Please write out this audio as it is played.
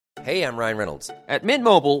Hey, I'm Ryan Reynolds. At Mint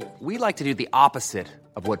Mobile, we like to do the opposite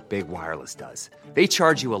of what Big Wireless does. They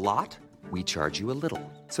charge you a lot, we charge you a little.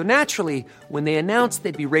 So naturally, when they announced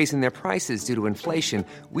they'd be raising their prices due to inflation,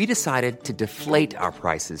 we decided to deflate our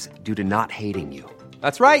prices due to not hating you.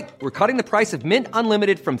 That's right. We're cutting the price of Mint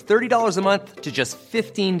Unlimited from $30 a month to just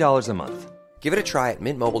 $15 a month. Give it a try at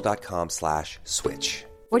mintmobile.com/switch.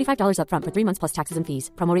 $45 up front for 3 months plus taxes and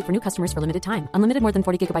fees. Promo rate for new customers for limited time. Unlimited more than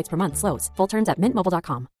 40 gigabytes per month. Slows full terms at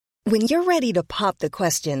mintmobile.com. When you're ready to pop the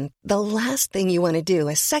question, the last thing you want to do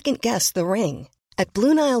is second-guess the ring. At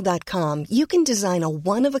BlueNile.com, you can design a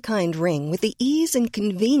one-of-a-kind ring with the ease and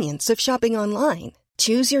convenience of shopping online.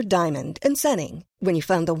 Choose your diamond and setting. When you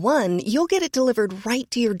find the one, you'll get it delivered right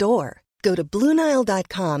to your door. Go to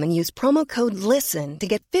BlueNile.com and use promo code LISTEN to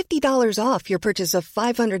get $50 off your purchase of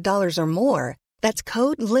 $500 or more. That's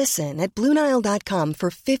code LISTEN at BlueNile.com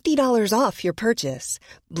for $50 off your purchase.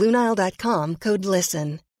 BlueNile.com, code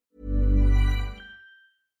LISTEN.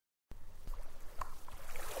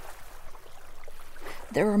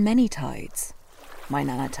 There are many tides, my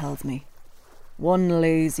Nana tells me. One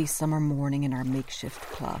lazy summer morning in our makeshift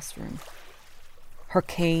classroom. Her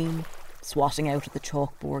cane swatting out at the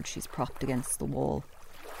chalkboard she's propped against the wall.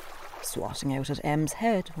 Swatting out at M's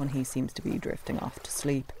head when he seems to be drifting off to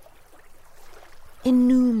sleep.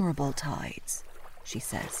 Innumerable tides, she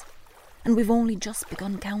says, and we've only just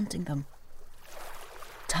begun counting them.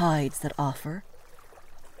 Tides that offer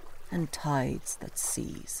and tides that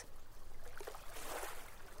seize.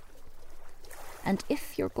 And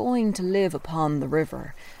if you're going to live upon the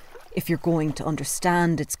river, if you're going to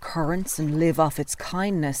understand its currents and live off its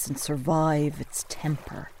kindness and survive its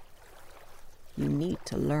temper, you need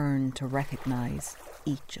to learn to recognise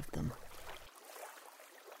each of them.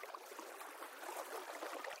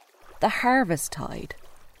 The harvest tide,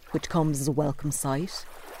 which comes as a welcome sight,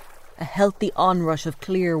 a healthy onrush of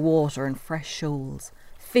clear water and fresh shoals,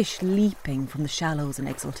 fish leaping from the shallows in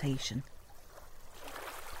exultation.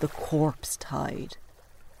 The corpse tide,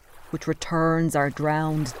 which returns our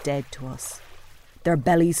drowned dead to us, their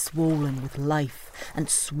bellies swollen with life and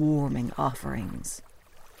swarming offerings.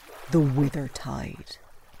 The wither tide,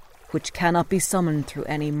 which cannot be summoned through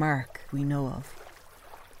any mark we know of,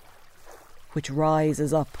 which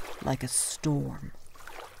rises up like a storm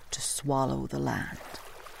to swallow the land.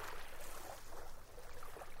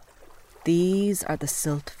 These are the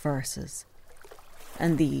Silt verses,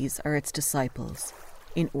 and these are its disciples,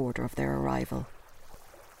 in order of their arrival.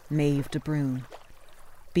 Maeve de Brún,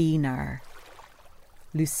 Benar,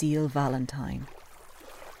 Lucille Valentine.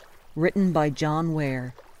 Written by John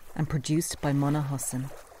Ware and produced by Mona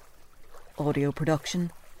Husson. Audio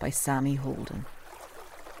production by Sammy Holden.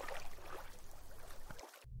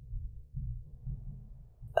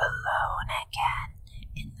 Alone again,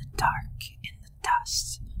 in the dark, in the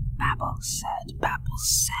dust. Babel said,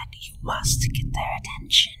 you must get their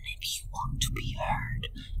attention if you want to be heard.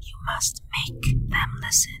 You must make them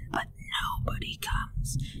listen, but nobody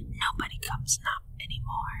comes. Nobody comes, not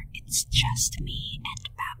anymore. It's just me and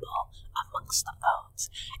Babel amongst the phones.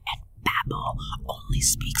 And Babel only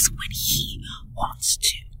speaks when he wants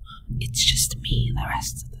to. It's just me the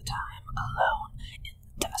rest of the time, alone in the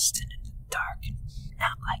dust and in the dark.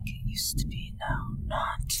 Not like it used to be, no,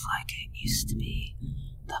 not like it used to be.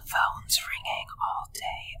 The phone's ringing all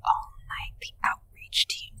day, all night. The outreach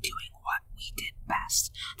team doing what we did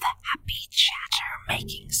best. The happy chatter,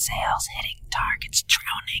 making sales, hitting targets,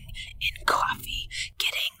 drowning in coffee,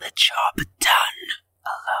 getting the job done.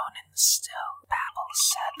 Alone and still, Babel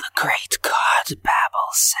said, the great God, Babel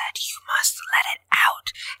said, you must let it out,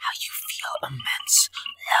 how you feel immense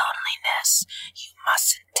loneliness. You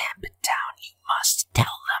mustn't tamp it down, you must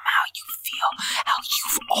tell them how you feel, how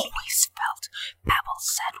you've always felt. Babel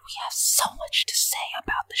said, we have so much to say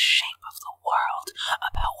about the shape of the world,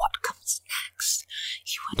 about what comes next.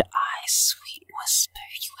 You and I, sweet whisper,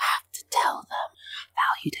 you have to tell them,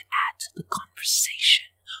 value to add to the conversation.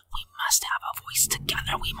 We must have a voice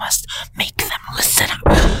together. We must make them listen.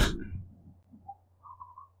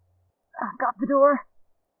 Got the door?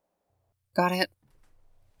 Got it.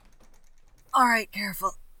 Alright,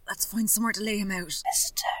 careful. Let's find somewhere to lay him out.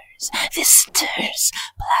 Visitors,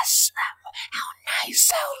 bless them. How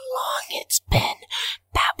nice, how long it's been.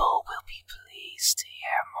 Babel will be pleased to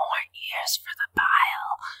hear more ears for the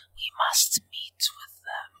pile. We must meet with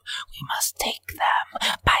them. We must take them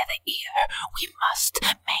by the ear. We must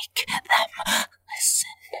make them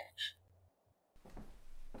listen.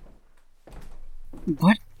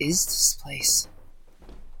 What is this place?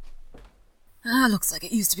 Looks like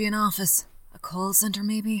it used to be an office. A call centre,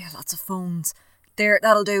 maybe? Lots of phones. There,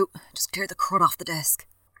 that'll do. Just clear the crud off the desk.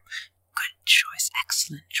 Good choice,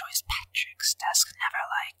 excellent choice.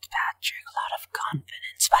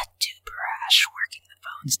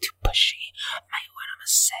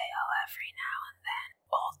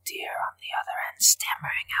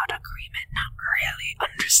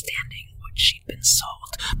 been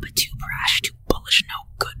sold, but too brash, too bullish, no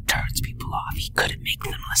good, turns people off. He couldn't make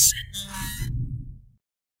them listen.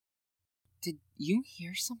 Did you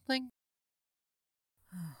hear something?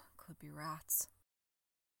 Could be rats.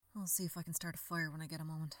 I'll see if I can start a fire when I get a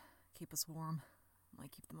moment. Keep us warm.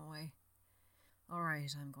 Might keep them away.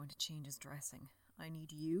 Alright, I'm going to change his dressing. I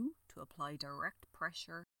need you to apply direct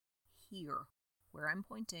pressure here, where I'm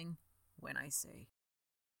pointing, when I say.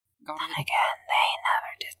 Got it. And again, they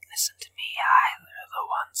never did listen to me either. The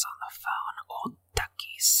ones on the phone, old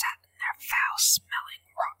duckies, sat in their foul-smelling,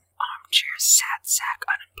 rotten armchairs, sad sack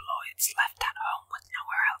unemployeds, left at home with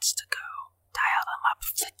nowhere else to go. Dial them up,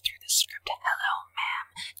 flick through the script. Hello, ma'am.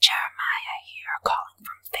 Jeremiah here, calling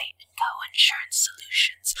from Fate & Co. Insurance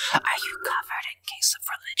Solutions. Are you covered in case of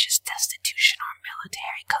religious destitution or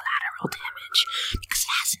military collateral damage? Because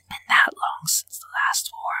it hasn't been that long since the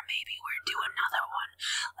last war. Maybe we're due another one.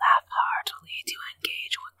 Laugh heartily to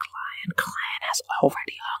engage with client. Client has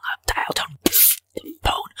already hung up. Dial tone. The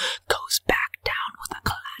phone goes back down with a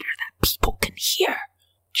clatter that people can hear.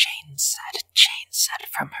 Jane said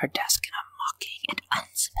from her desk in a mocking and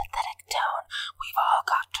unsympathetic tone, "We've all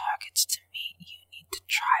got targets to meet. You need to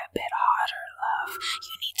try a bit harder, love.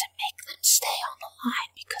 You need to make them stay on the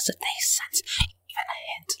line, because if they sense even a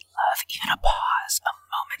hint of love, even a pause, a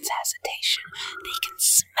moment's hesitation, they can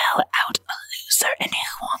smell out a loser, and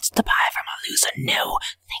who wants to buy from a loser? No,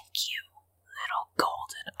 thank you." Little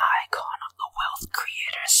golden icon of the wealth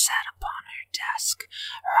creator sat upon her desk,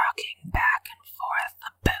 rocking back and forth,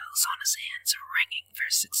 the bells on his hands ringing for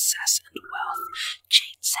success and wealth.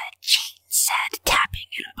 Jane said, tapping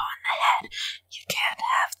it upon the head, "You can't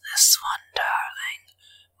have this one, darling.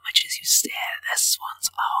 Much as you stare, this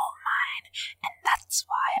one's all mine, and that's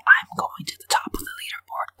why I'm going to the top of the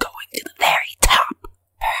leaderboard, going to the very top.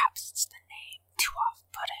 Perhaps it's the name, too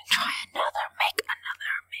off-putting. Try another, make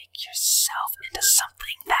yourself into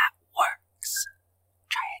something that works.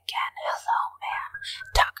 Try again. Hello, ma'am.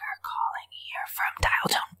 Tucker calling here from dial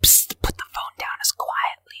tone. Psst, put the phone down as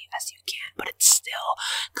quietly as you can, but it still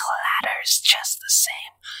clatters just the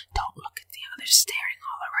same. Don't look at the others staring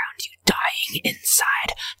all around you, dying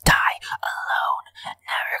inside. Die alone.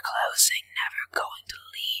 Never closing, never going to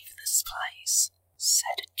leave this place,"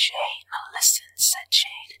 said Jane. "Listen," said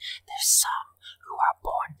Jane. "There's some who are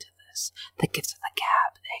born to this. The gift of the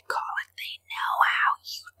gab, they call it. They know how.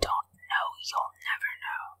 You don't know. You'll never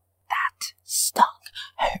know. That stung,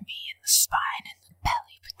 hurt me in the spine and the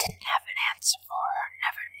belly, but didn't have an answer for her.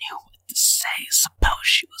 Never knew what to say. Suppose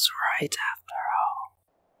she was right after all."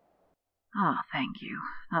 Ah, thank you.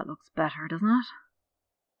 That looks better, doesn't it?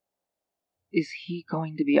 Is he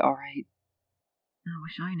going to be alright? I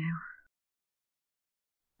wish I knew.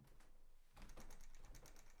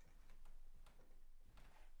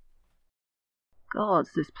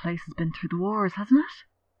 Gods, this place has been through the wars, hasn't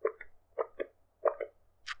it?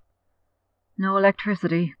 No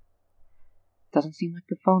electricity. Doesn't seem like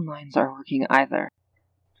the phone lines are working either.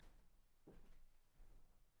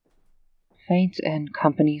 Fate &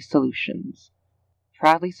 Company Solutions.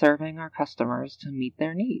 Proudly serving our customers to meet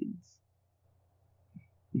their needs.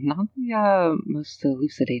 Not the most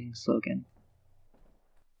elucidating slogan.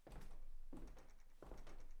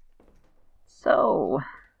 So,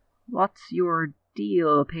 what's your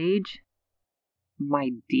deal, Paige?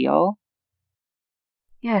 My deal?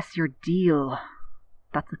 Yes, your deal.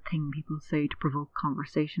 That's a thing people say to provoke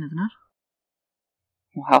conversation, isn't it?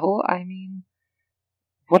 Well, I mean,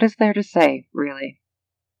 what is there to say, really?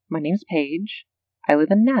 My name's Paige. I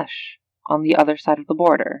live in Nesh, on the other side of the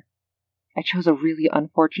border. I chose a really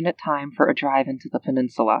unfortunate time for a drive into the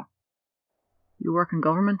peninsula. You work in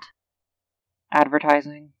government?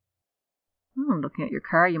 Advertising. Oh, looking at your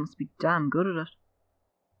car, you must be damn good at it.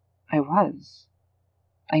 I was.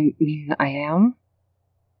 I mean, I am.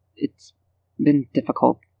 It's been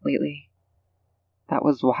difficult lately. That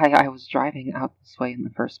was why I was driving out this way in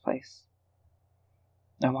the first place.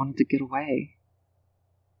 I wanted to get away.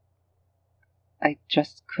 I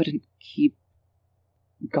just couldn't keep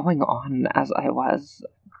going on as I was.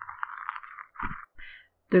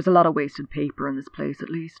 There's a lot of wasted paper in this place, at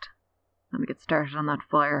least. Let me get started on that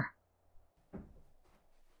fire.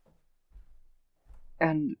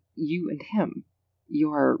 And you and him,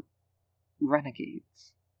 you're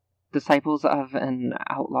renegades. Disciples of an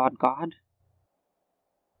outlawed god?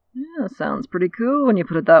 Yeah, sounds pretty cool when you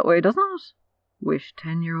put it that way, doesn't it? Wish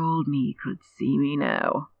 10-year-old me could see me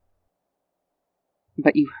now.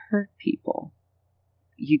 But you hurt people.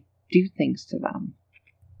 You do things to them.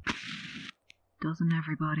 Doesn't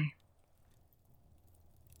everybody?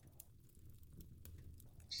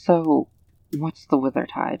 So, what's the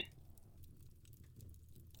Withertide?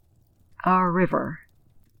 Our river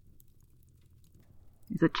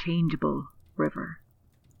is a changeable river.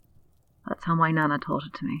 That's how my Nana taught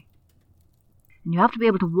it to me. And you have to be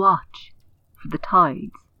able to watch for the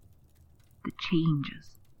tides, the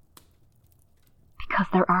changes. Because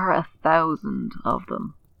there are 1,000 of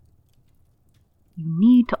them. You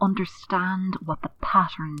need to understand what the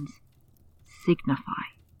patterns signify.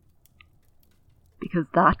 Because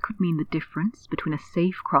that could mean the difference between a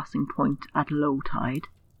safe crossing point at low tide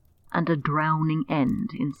and a drowning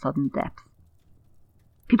end in sudden depth.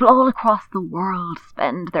 People all across the world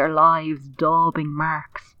spend their lives daubing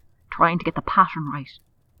marks, trying to get the pattern right,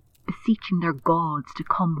 beseeching their gods to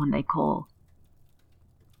come when they call.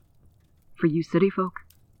 For you city folk,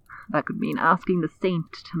 that could mean asking the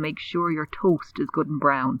saint to make sure your toast is good and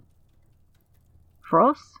brown. For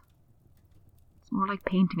us, it's more like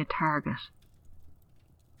painting a target.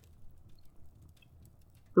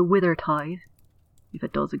 The wither tide, if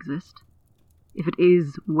it does exist, if it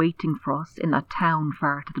is waiting for us in that town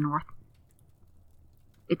far to the north,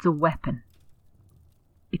 it's a weapon.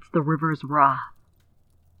 It's the river's wrath.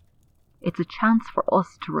 It's a chance for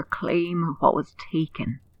us to reclaim what was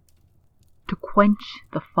taken, to quench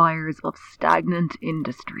the fires of stagnant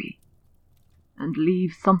industry and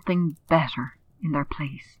leave something better in their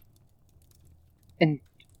place. And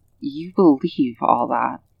you believe all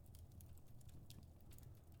that?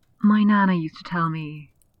 My Nana used to tell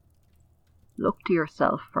me, look to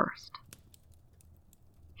yourself first.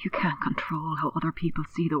 You can't control how other people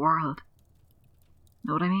see the world.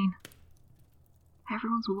 Know what I mean?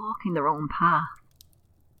 Everyone's walking their own path.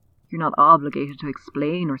 You're not obligated to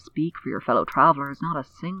explain or speak for your fellow travellers, not a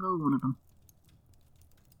single one of them.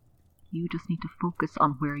 You just need to focus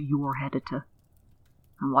on where you're headed to,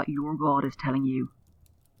 and what your God is telling you.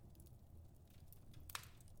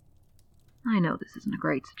 I know this isn't a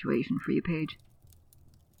great situation for you, Paige.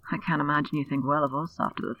 I can't imagine you think well of us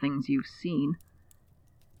after the things you've seen.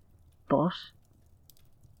 But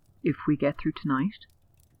if we get through tonight,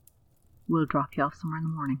 we'll drop you off somewhere in the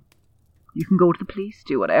morning. You can go to the police,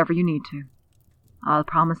 do whatever you need to. I'll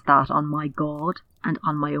promise that on my God and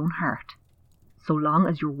on my own heart. So long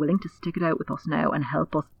as you're willing to stick it out with us now and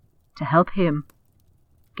help us to help him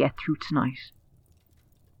get through tonight.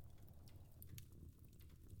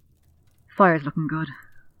 Fire's looking good.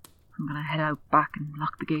 I'm gonna head out back and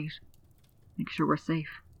lock the gate. Make sure we're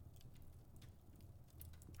safe.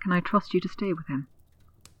 Can I trust you to stay with him?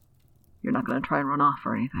 You're not gonna try and run off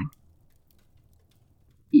or anything?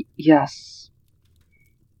 Yes.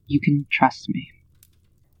 You can trust me.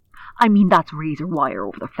 I mean, that's razor wire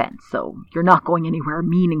over the fence, so you're not going anywhere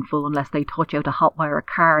meaningful unless they touch out to hotwire a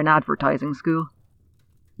car in advertising school.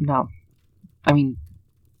 No. I mean,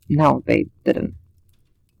 no, they didn't.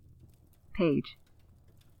 Paige,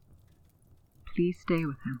 please stay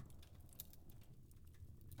with him.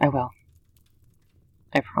 I will.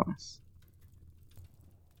 I promise.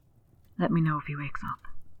 Let me know if he wakes up.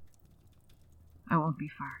 I won't be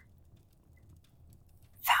far.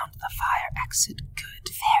 Found the fire exit good,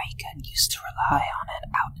 very good. Used to rely on it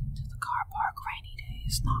out into the car park. Rainy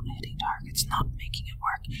days, not hitting targets, not making it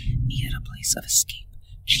work. Needed a place of escape.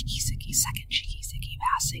 Cheeky-sicky, second cheeky-sicky,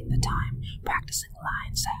 passing the time, practicing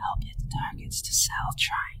lines to help hit the targets, to sell,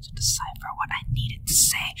 trying to decipher what I needed to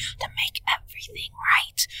say to make everything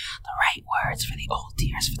right. The right words for the old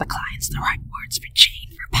dears, for the clients, the right words for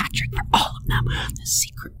Jane, for Patrick, for all of them. The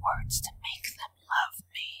secret words to make them love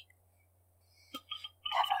me.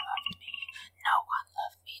 Never loved me. No one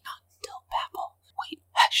loved me, not until Babel. Wait,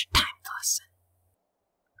 hush, time to listen.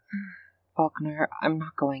 Faulkner, I'm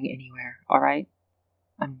not going anywhere, alright?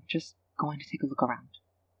 I'm just going to take a look around.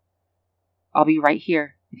 I'll be right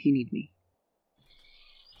here if you need me.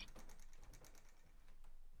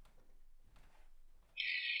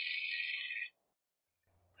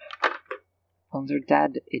 Phones are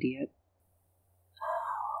dead, idiot.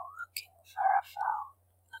 Oh, looking for a phone.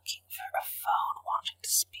 Looking for a phone, wanting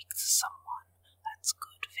to speak to someone. That's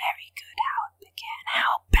good, very good. How it began,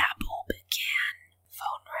 how Babel began.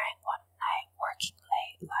 Phone rang one night, working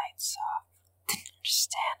late, lights off. Didn't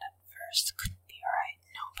understand at first, couldn't be right.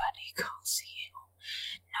 Nobody calls you.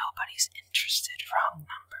 Nobody's interested. Wrong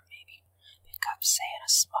number, maybe. Pick up, say in a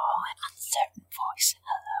small and uncertain voice,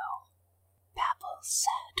 hello. Babel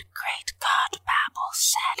said, great God, Babel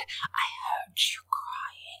said, I heard you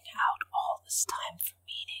crying out all this time for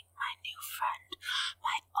meeting, my new friend,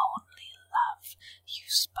 my only love. You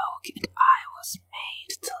spoke and I was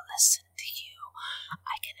made to listen to you.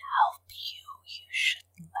 I can help you. You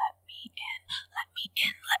should let me in. Let me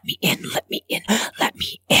in, let me in, let me in, let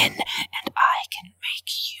me in, and I can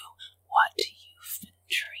make you what you've been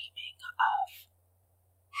dreaming of.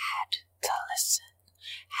 Had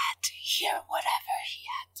hear whatever he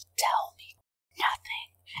had to tell me.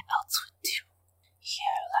 Nothing else would do.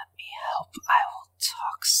 Here, let me help. I will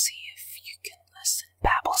talk, see if you can listen.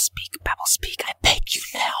 Babble, speak, I beg you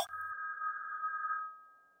now.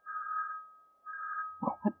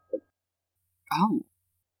 What? Oh.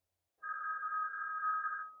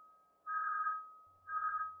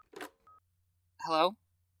 Hello?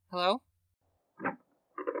 Hello?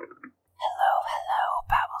 Hello,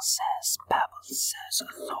 Babble says,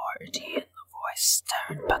 authority in the voice,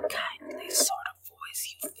 stern but kindly sort of voice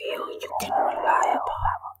you feel you can rely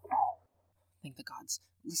upon. Thank the gods.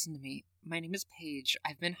 Listen to me. My name is Paige.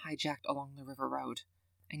 I've been hijacked along the river road.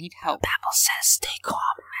 I need help. Babble says, stay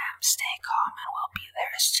calm, ma'am, stay calm, and we'll be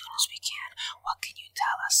there as soon as we can. What can you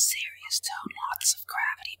tell us? Serious tone, lots of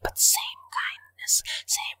gravity, but same kindness,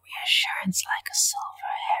 same reassurance like a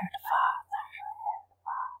silver-haired father.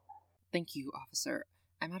 Thank you, officer.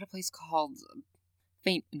 I'm at a place called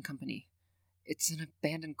Faint and Company. It's an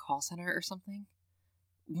abandoned call center or something.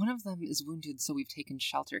 One of them is wounded, so we've taken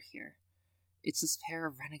shelter here. It's this pair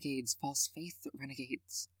of renegades, false faith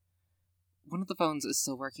renegades. One of the phones is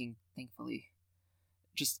still working, thankfully.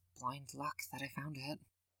 Just blind luck that I found it.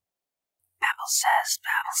 Babble says,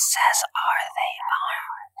 are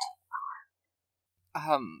they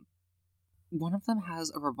armed? One of them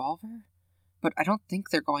has a revolver, but I don't think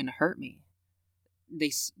they're going to hurt me.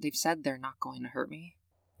 They've said they're not going to hurt me.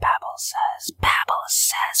 Babble says,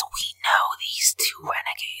 we know these two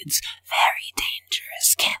renegades. Very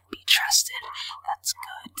dangerous, can't be trusted. That's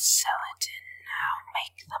good, sell it in now,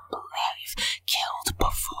 make them believe. Killed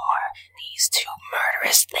before, these two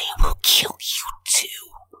murderers, they will kill you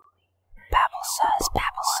too. Babble says,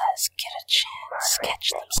 get a chance,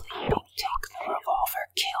 catch them sleeping, take the revolver,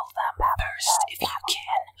 kill them, burst if you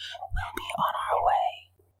can. We'll be on our way.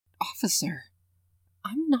 Officer,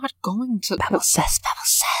 I'm not going to... Babble says,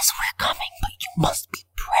 we're coming, but you must be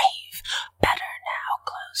brave. Better now,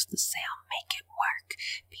 close the sail, make it work.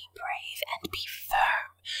 Be brave and be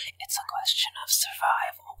firm. It's a question of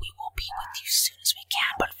survival. We will be with you soon as we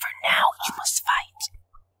can, but for now, you must fight.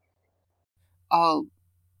 I'll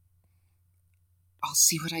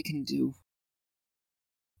see what I can do.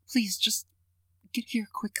 Please, just get here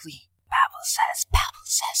quickly. Babble says,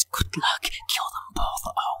 good luck. Kill them both.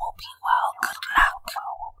 All will be well. Good luck.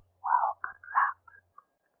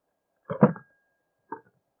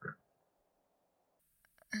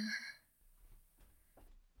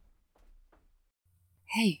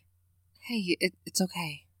 Hey, it's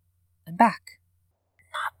okay. I'm back.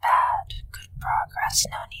 Not bad. Good progress.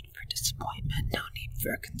 No need for disappointment. No need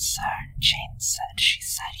for concern. Jane said,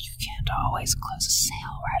 you can't always close a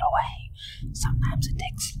sale right away. Sometimes it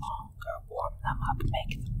takes longer. Warm them up,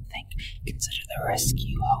 make them think. Consider the risk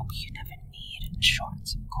you hope you never need.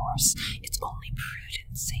 Insurance, of course. It's only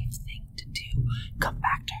prudent, safe thing to do. Come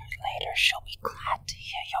back to her later. She'll be glad to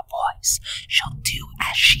hear your voice. She'll do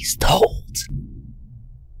as she's told.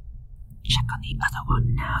 Check on the other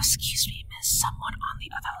one now. Excuse me, miss. Someone on the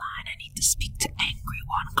other line. I need to speak to angry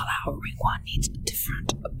one. Glowering one needs a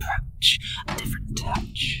different approach, a different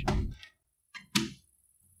touch. Don't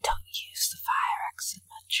use the fire exit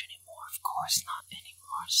much anymore. Of course not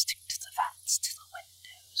anymore. Stick to the vents, to the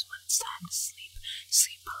windows. When it's time to sleep,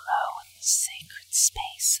 sleep below in the sacred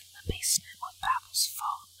space in the basement with Babble's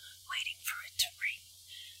phone, waiting for it to ring.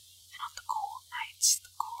 And on the cool nights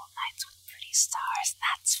with pretty stars,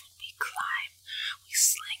 that's when we climb. We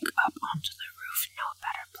slink up onto the roof. No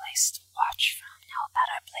better place to watch from, no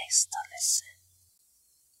better place to listen.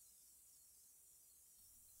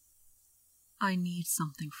 I need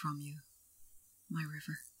something from you, my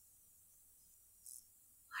river.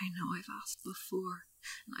 I know I've asked before,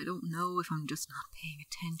 and I don't know if I'm just not paying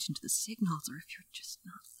attention to the signals or if you're just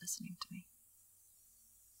not listening to me.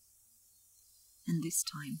 And this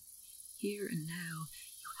time, here and now,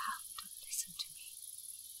 you have to listen to me.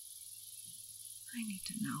 I need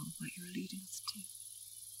to know what you're leading us to.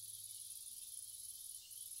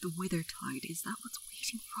 The Wither Tide, is that what's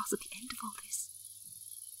waiting for us at the end of all this?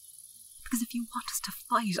 Because if you want us to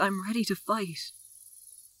fight, I'm ready to fight.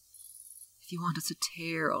 If you want us to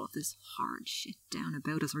tear all of this hard shit down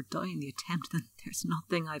about us or die in the attempt, then there's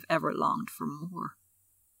nothing I've ever longed for more.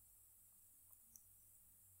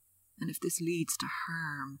 And if this leads to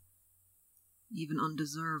harm, even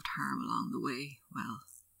undeserved harm along the way, well,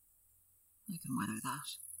 I can weather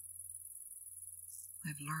that.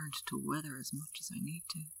 I've learned to weather as much as I need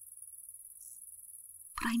to.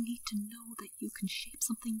 But I need to know that you can shape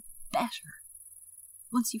something better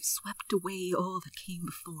once you've swept away all that came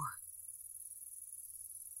before.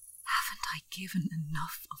 Haven't I given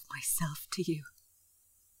enough of myself to you?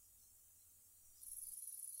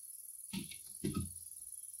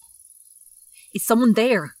 Is someone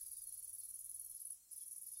there?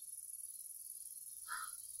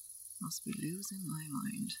 Must be losing my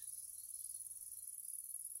mind.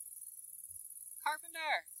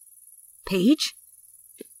 Carpenter! Paige?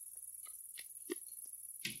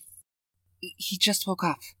 He just woke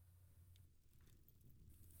up.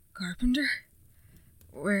 Carpenter?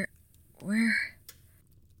 Where?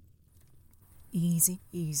 Easy.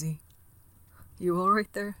 You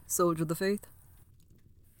alright there, soldier of the faith?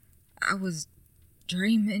 I was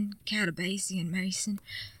dreaming Catabacy and Mason.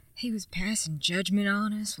 He was passing judgment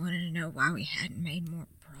on us, wanted to know why we hadn't made more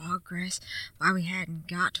progress, why we hadn't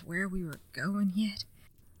got to where we were going yet.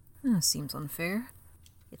 Seems unfair.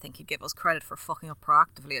 You'd think he'd give us credit for fucking up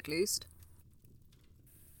proactively, at least.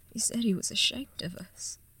 He said he was ashamed of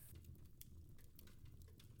us.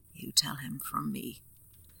 You tell him from me.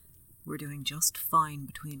 We're doing just fine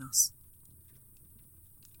between us.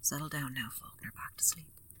 Settle down now, Faulkner. Back to sleep.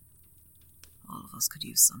 All of us could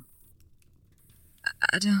use some.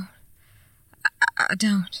 I don't.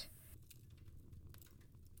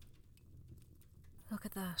 Look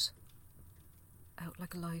at that. Out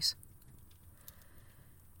like a light.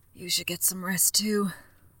 You should get some rest too.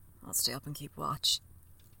 I'll stay up and keep watch.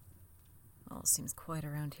 All seems quiet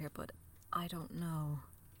around here, but I don't know.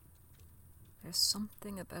 There's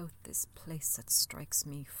something about this place that strikes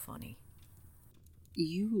me funny.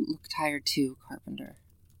 You look tired too, Carpenter.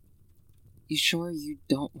 You sure you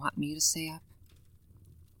don't want me to stay up?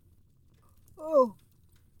 Oh,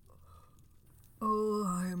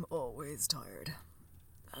 I'm always tired.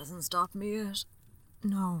 Hasn't stopped me yet.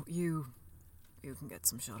 No, you can get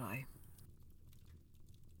some shut-eye.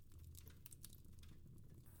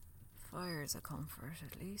 Fire's a comfort,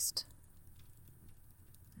 at least.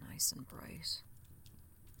 Nice and bright.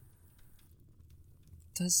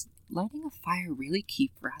 Does lighting a fire really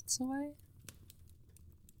keep rats away?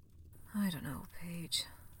 I don't know, Paige.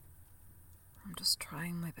 I'm just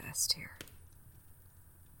trying my best here.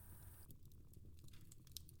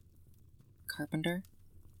 Carpenter?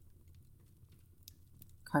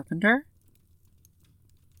 Carpenter?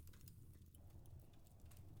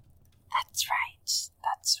 That's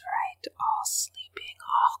right. All sleeping,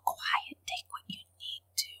 all quiet. Take what you need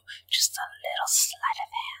to. Just a little sleight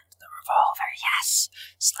of hand. The revolver, yes.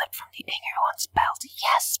 Slip from the Inger one's belt,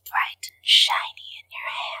 yes. Bright and shiny in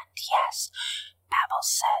your hand, yes. Babble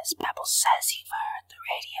says you've heard the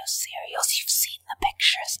radio serials. You've seen the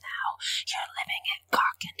pictures now. You're living it.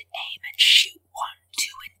 Cock and aim and shoot. 1,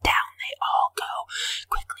 2, and down they all go.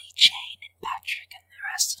 Quickly, Jane and Patrick and the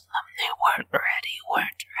rest of them. They weren't ready.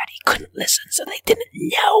 Couldn't listen, so they didn't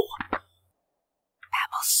know.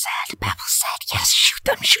 Babble said, yes, shoot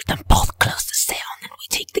them, both close the sale, and then we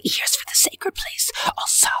take the ears for the sacred place, all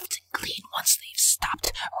soft and clean once they've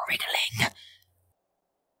stopped wriggling.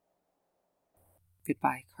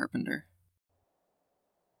 Goodbye, Carpenter.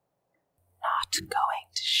 Not going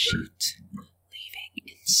to shoot, leaving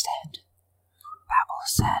instead. Babble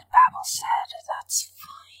said, that's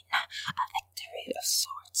fine. A victory of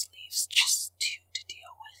sorts leaves just 2 to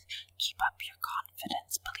deal with. Keep up your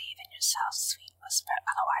confidence, believe in yourself, sweet whisper,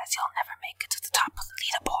 otherwise you'll never make it to the top of the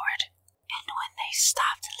leaderboard. And when they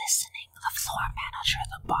stopped listening, the floor manager,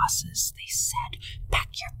 the bosses, they said,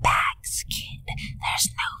 pack your bags, kid.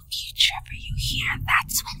 There's no future for you here.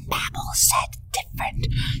 That's when Babble said different.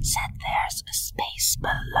 Said there's a space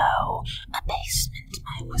below. A basement,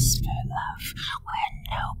 my whisper love, where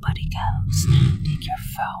nobody goes. Take your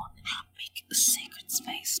phone, make a sacred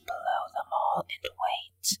space below them all, and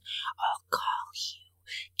wait. I'll call you,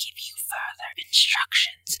 give you further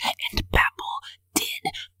instructions, and Babble did.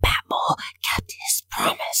 Babble kept his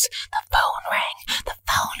promise. The phone rang,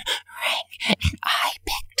 and I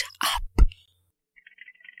picked up.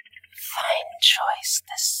 Fine choice,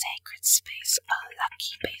 this sacred space, a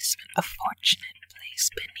lucky basement, a fortunate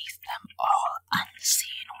place beneath them all,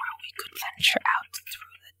 unseen, where we could venture out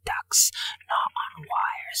through the ducts, gnaw on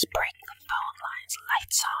wires, break the phone lines,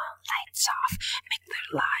 lights on, lights off, make their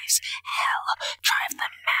lives hell, drive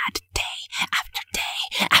them mad day after day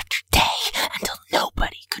after day, until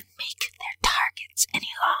nobody could make their targets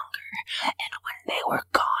any longer. And when they were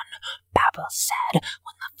gone, Babel said,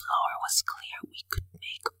 when the floor was clear, we could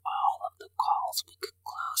make all of the calls, we could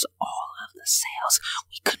close all of the sales,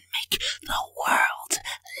 we could make the world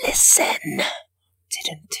listen.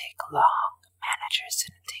 Didn't take long. Managers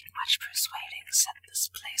didn't take much persuading, said this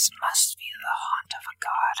place must be the haunt of a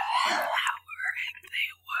god. How right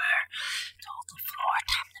they were. Told the floor,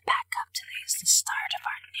 time to back up. Today's the start of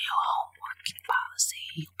our new home working policy.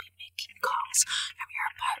 You'll be making calls from your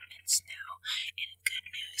apartments now. And good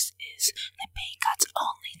news is the pay cut's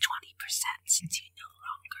only 20% since you no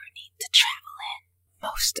longer need to travel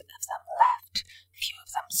Most of them left. Few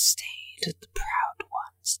of them stayed. The proud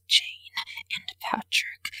ones, Jane and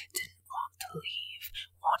Patrick, didn't want to leave,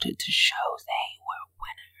 wanted to show they were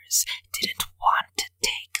winners, didn't want to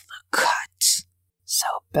take the cut.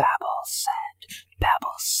 So Babel said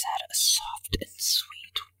a soft and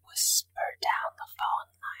sweet whisper down the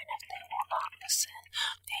phone line, if they will not listen,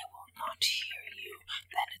 they will not hear you,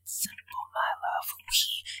 then it's simple, my love,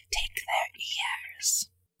 we take their ears.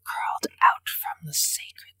 Crawled out from the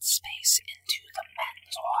sacred space into the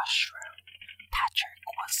men's washroom. Patrick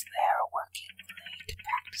was there working late,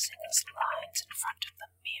 practicing his lines in front of the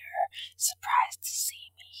mirror. Surprised to see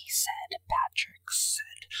me, he said. Patrick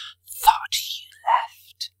said, "Thought you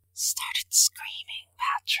left." Started screaming,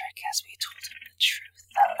 Patrick, as we told him the truth,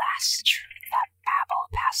 the last truth that Babel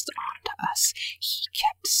passed on to us. He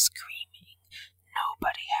kept screaming.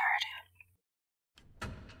 Nobody heard him.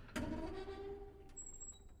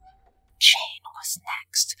 Jane was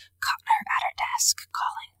next. Caught her at her desk,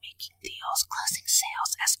 calling, making deals, closing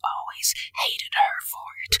sales, as always. Hated her for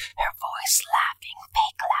it. Her voice laughing,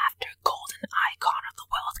 fake laughter, golden icon of the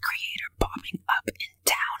wealth creator bobbing up and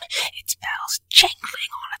down, its bells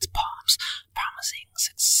jangling on its palms, promising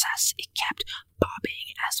success. It kept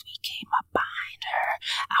bobbing as we came up behind her,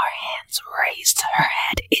 our hands raised to her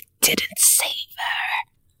head. It didn't save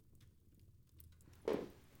her.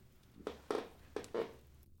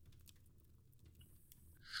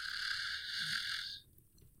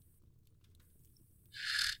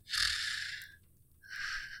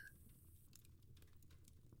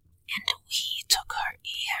 And we took her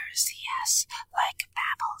ears, yes, like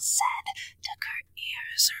Babel said, took her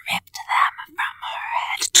ears, ripped them from her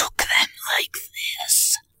head, took them like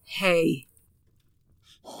this. Hey.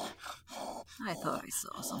 I thought I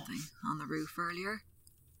saw something on the roof earlier.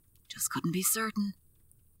 Just couldn't be certain.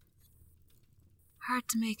 Hard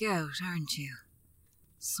to make out, aren't you?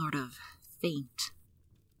 Sort of faint.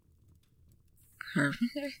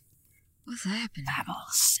 Carpenter? What's happened?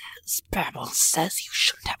 Babel says you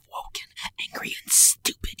shouldn't have woken. Angry and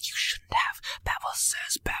stupid, you shouldn't have. Babel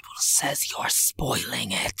says you're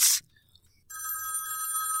spoiling it.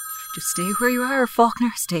 Just stay where you are,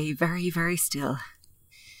 Faulkner. Stay very, very still.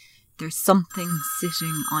 There's something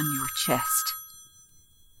sitting on your chest.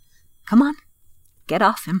 Come on, get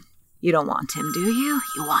off him. You don't want him, do you?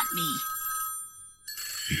 You want me.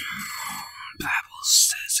 Babel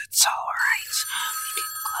says it's all right. We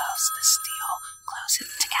can close this deal. Close it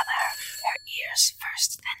together. Her ears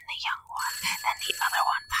first, then the young one, then the other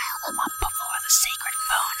one. Pile them up before the sacred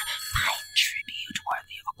phone. Fine tribute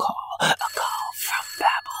worthy of a call. A call from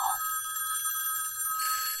Babel.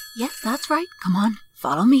 Yes, that's right. Come on,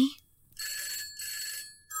 follow me.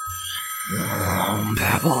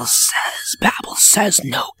 Babel says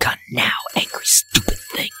no gun now, angry stupid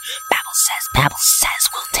thing. Babel says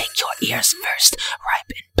we'll take your ears first,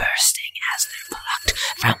 ripe and bursting as they're plucked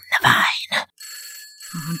from the vine.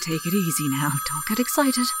 Oh, take it easy now, don't get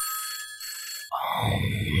excited.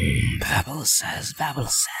 Babel says,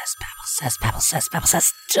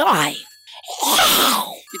 die!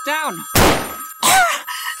 Get down!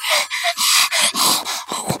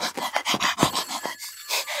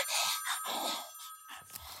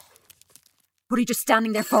 What are you just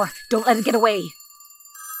standing there for? Don't let it get away.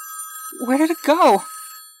 Where did it go?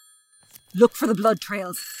 Look for the blood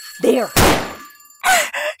trails. There!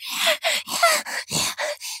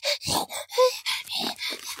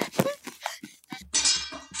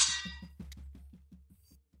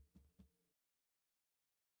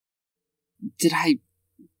 Did I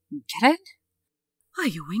get it? Oh,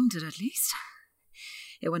 you winged it at least.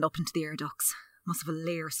 It went up into the air ducts. Must have a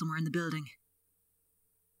lair somewhere in the building.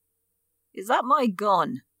 Is that my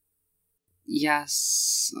gun?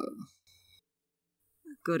 Yes.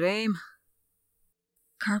 Good aim.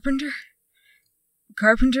 Carpenter,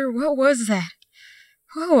 what was that?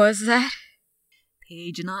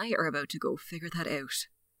 Paige and I are about to go figure that out.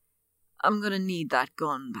 I'm gonna need that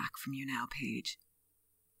gun back from you now, Paige.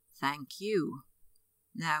 Thank you.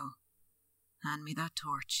 Now, hand me that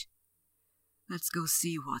torch. Let's go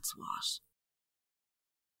see what's what.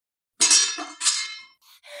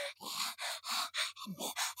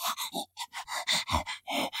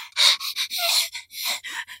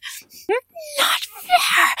 Not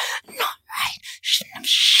fair! Not right! Shouldn't have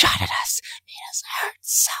shot at us! Made us hurt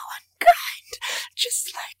so unkind!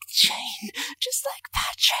 Just like Jane, just like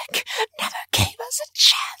Patrick, never gave us a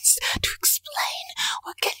chance to explain.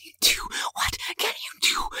 What can you do? What can you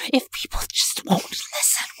do if people just won't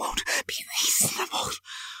listen, won't be reasonable?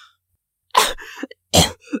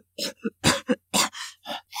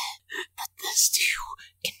 But this too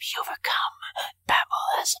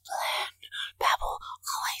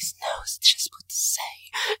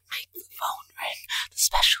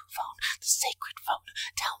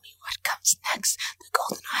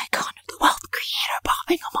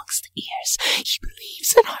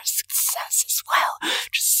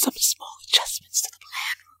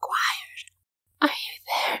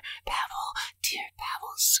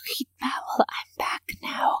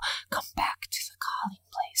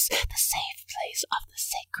place of the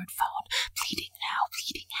sacred phone, pleading now,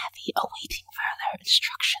 pleading heavy, awaiting further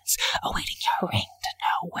instructions, awaiting your ring to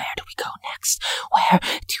know where do we go next, where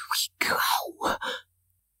do we go?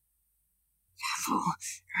 Babble,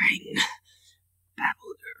 ring,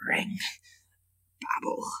 babble, ring,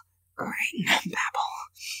 babble, ring, babble,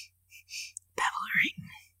 babble, ring.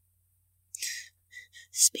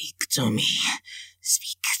 Speak to me,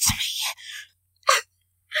 speak to me.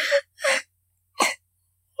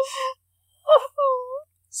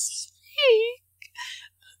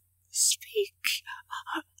 Speak.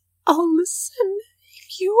 I'll listen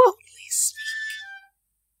if you only speak.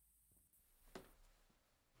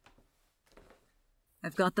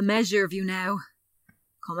 I've got the measure of you now.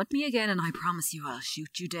 Come at me again and I promise you I'll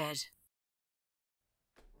shoot you dead.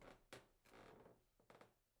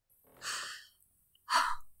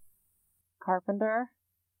 Carpenter?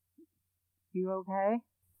 You okay?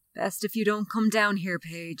 Best if you don't come down here,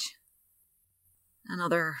 Paige.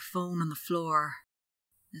 Another phone on the floor.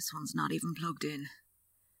 This one's not even plugged in.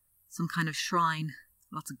 Some kind of shrine.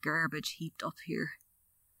 Lots of garbage heaped up here.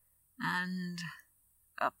 And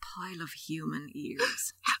a pile of human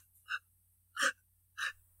ears.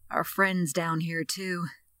 Our friend's down here too.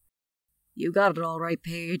 You got it all right,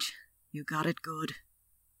 Paige. You got it good.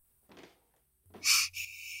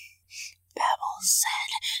 Babel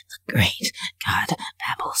said, the great God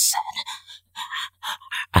Babel said,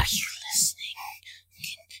 are you listening?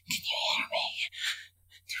 Can you hear me?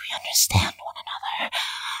 Do we understand one another?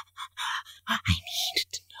 I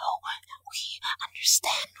need to know that we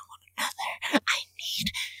understand one another. I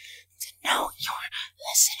need to know you're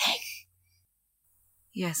listening.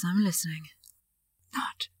 Yes, I'm listening.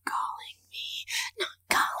 Not calling me, not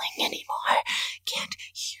calling anymore. Can't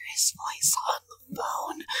hear his voice on the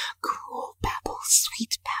phone. Cruel Babel,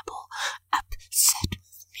 sweet Babel, upset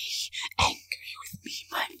with me, angry with me.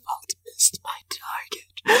 My fault, missed my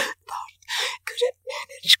target. Thought couldn't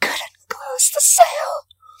manage, couldn't close the sale.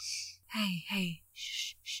 Hey.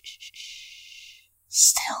 Shh.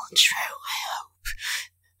 Still true, I hope.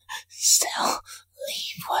 Still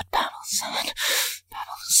believe what Babel said.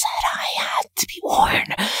 Babel said I had to be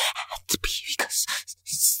warned. Had to be because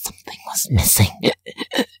something was missing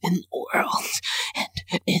in the world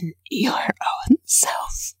and in your own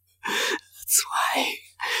self. That's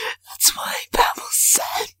why Babel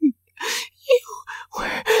said you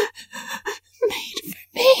were made for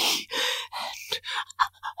me. And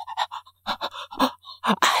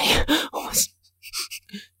I was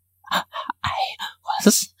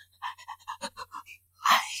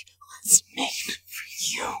made for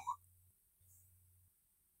you.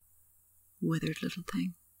 Withered little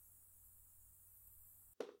thing.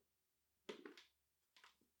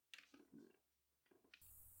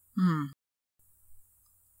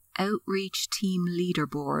 Outreach Team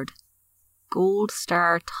Leaderboard. Gold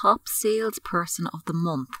Star Top Salesperson of the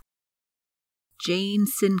Month. Jane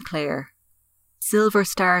Sinclair. Silver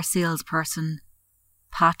Star Salesperson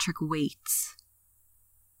Patrick Waits.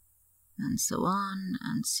 And so on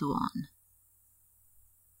and so on.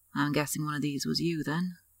 I'm guessing one of these was you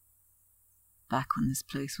then. Back when this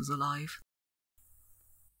place was alive.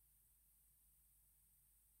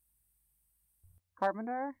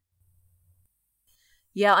 Carpenter?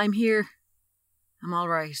 Yeah, I'm here. I'm all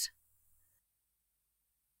right.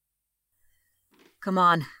 Come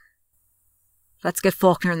on. Let's get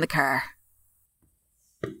Faulkner in the car.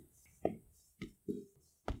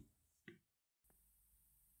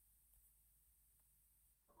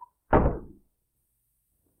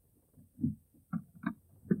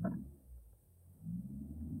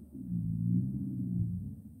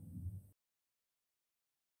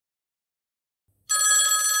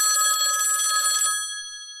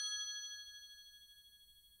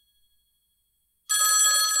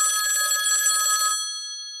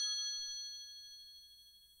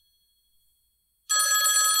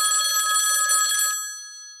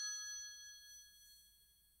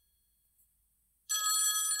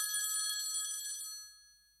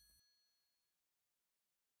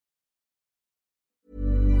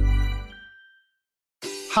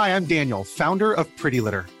 Hi, I'm Daniel, founder of Pretty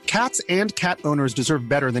Litter. Cats and cat owners deserve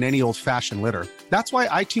better than any old-fashioned litter. That's why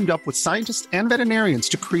I teamed up with scientists and veterinarians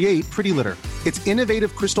to create Pretty Litter. Its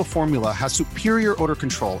innovative crystal formula has superior odor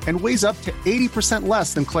control and weighs up to 80%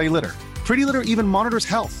 less than clay litter. Pretty Litter even monitors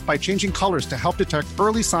health by changing colors to help detect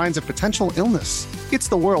early signs of potential illness. It's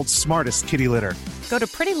the world's smartest kitty litter. Go to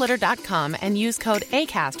prettylitter.com and use code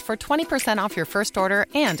ACAST for 20% off your first order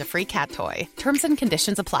and a free cat toy. Terms and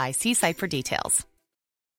conditions apply. See site for details.